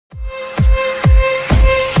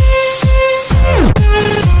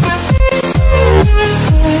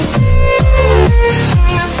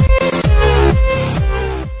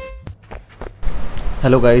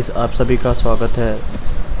Hello guys, आप सभी का स्वागत है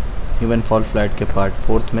ह्यूमन फॉल फ्लैट के पार्ट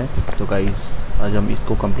 4 में। तो गाइस, आज हम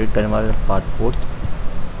इसको कंप्लीट करने वाले हैं पार्ट 4।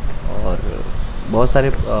 और बहुत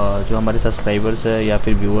सारे जो हमारे सब्सक्राइबर्स हैं या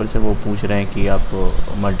फिर व्यूअर्स हैं वो पूछ रहे हैं कि आप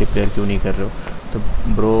मल्टीप्लेयर क्यों नहीं कर रहे हो। तो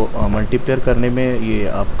ब्रो, मल्टीप्लेयर करने में ये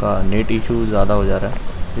आपका नेट इशू ज़्यादा हो जा रहा है,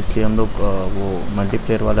 इसलिए हम लोग वो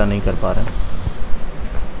मल्टीप्लेयर वाला नहीं कर पा रहे हैं।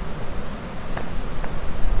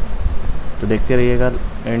 तो देखते रहिएगा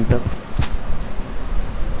एंड तक।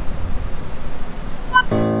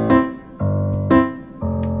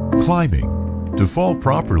 Climbing. To fall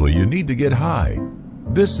properly, you need to get high.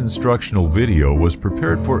 This instructional video was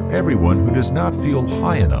prepared for everyone who does not feel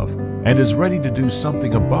high enough and is ready to do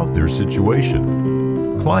something about their situation.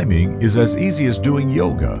 Climbing is as easy as doing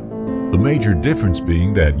yoga, the major difference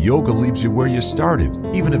being that yoga leaves you where you started,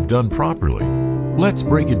 even if done properly. Let's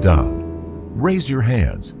break it down. Raise your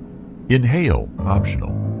hands. Inhale,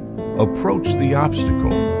 optional. Approach the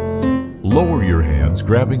obstacle. Lower your hands,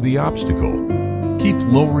 grabbing the obstacle. Keep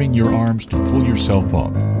lowering your arms to pull yourself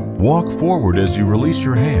up. Walk forward as you release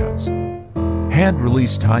your hands. Hand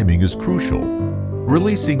release timing is crucial.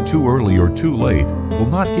 Releasing too early or too late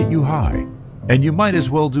will not get you high, and you might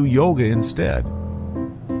as well do yoga instead.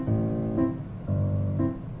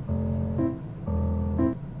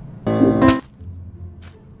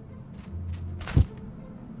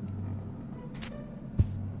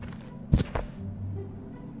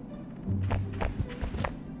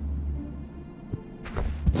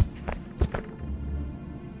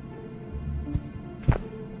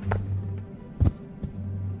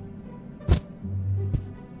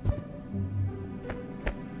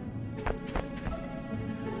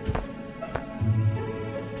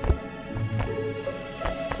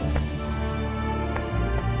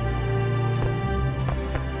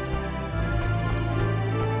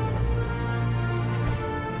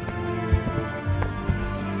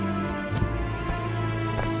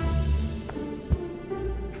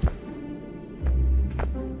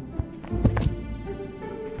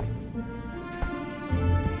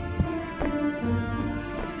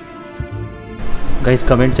 Guys,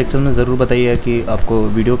 comment section में ज़रूर बताइए कि आपको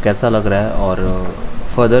video कैसा लग रहा है, और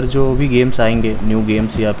फर्दर जो भी गेम्स आएंगे, न्यू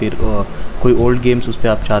गेम्स या फिर कोई ओल्ड गेम्स उस पर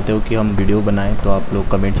आप चाहते हो कि हम वीडियो बनाएं, तो आप लोग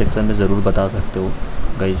कमेंट सेक्शन में ज़रूर बता सकते हो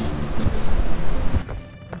guys.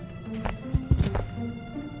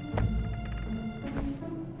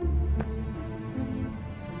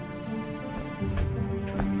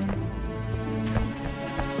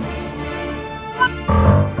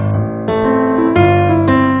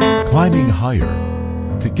 Climbing higher.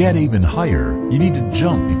 To get even higher, you need to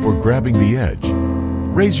jump before grabbing the edge.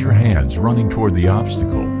 Raise your hands running toward the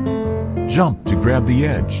obstacle. Jump to grab the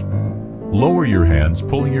edge. Lower your hands,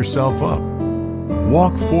 pulling yourself up.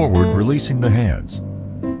 Walk forward, releasing the hands.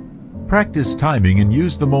 Practice timing and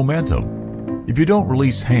use the momentum. If you don't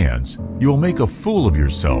release hands, you will make a fool of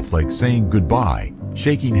yourself, like saying goodbye,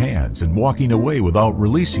 shaking hands, and walking away without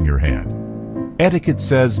releasing your hand. Etiquette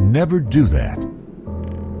says never do that.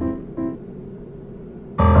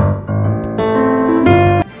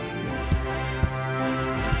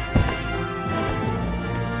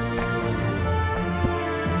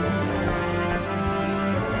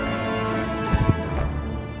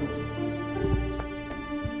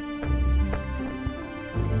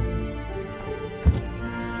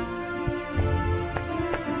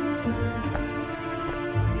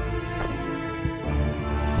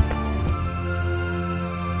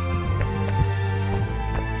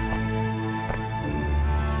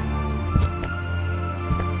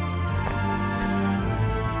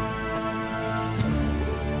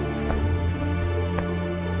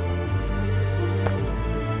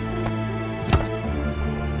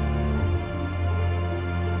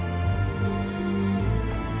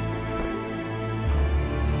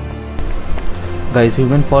 Guys,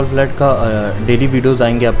 human fall flat का daily videos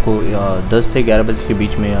आएंगे आपको 10 से 11 बजे के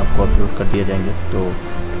बीच में आपको upload कर दिए जाएंगे। तो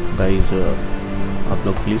गाइस, आप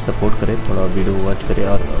लोग प्लीज़ सपोर्ट करें, थोड़ा वीडियो वॉच करें,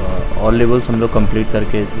 और ऑल लेवल्स हम लोग कंप्लीट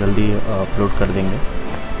करके जल्दी अपलोड कर देंगे।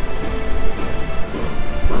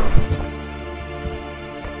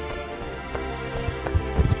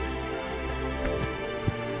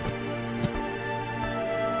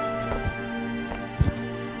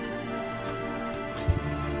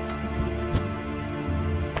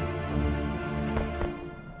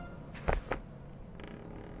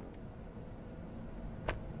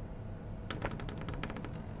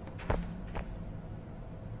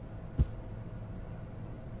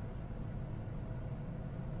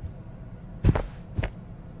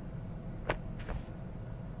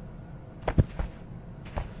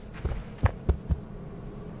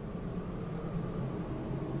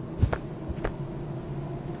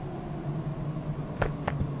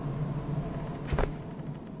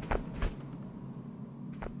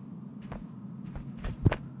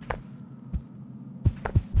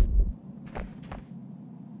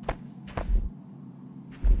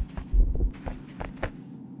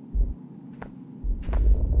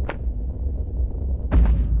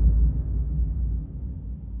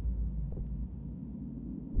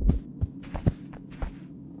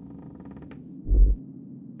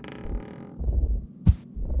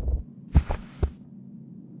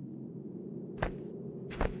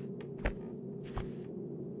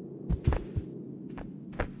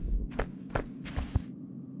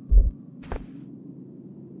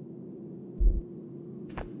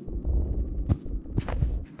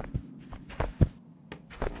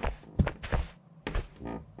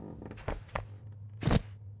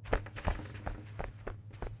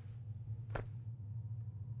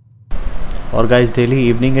 और गाइस डेली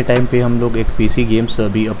इवनिंग के टाइम पे हम लोग एक पीसी गेम्स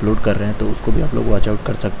भी अपलोड कर रहे हैं, तो उसको भी आप लोग वॉच आउट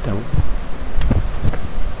कर सकते हो।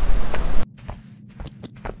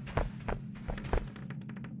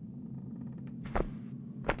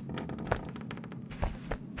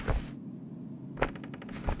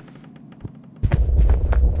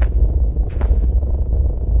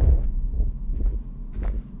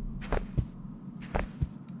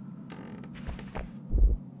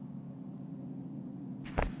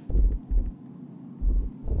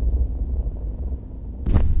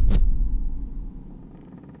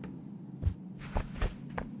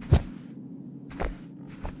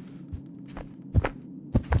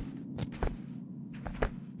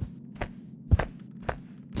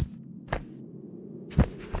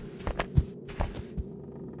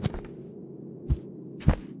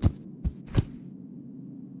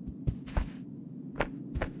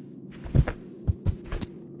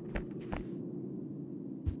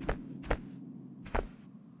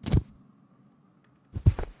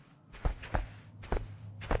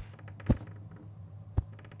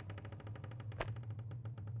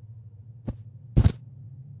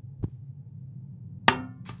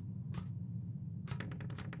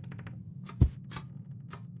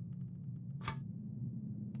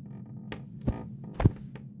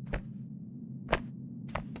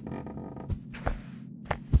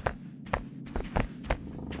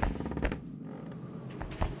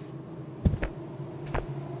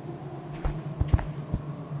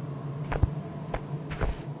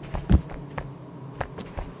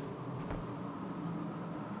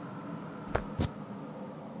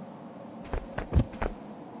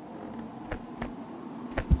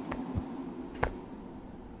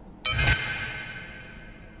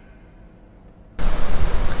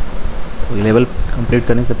 लेवल कंप्लीट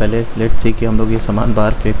करने से पहले लेट्स सी कि हम लोग ये सामान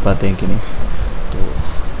बाहर फेंक पाते हैं कि नहीं। तो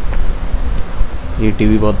ये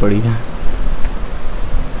टीवी बहुत बड़ी है।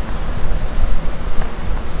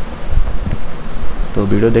 तो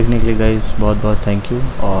वीडियो देखने के लिए गाइस बहुत बहुत थैंक यू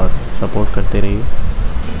और सपोर्ट करते रहिए।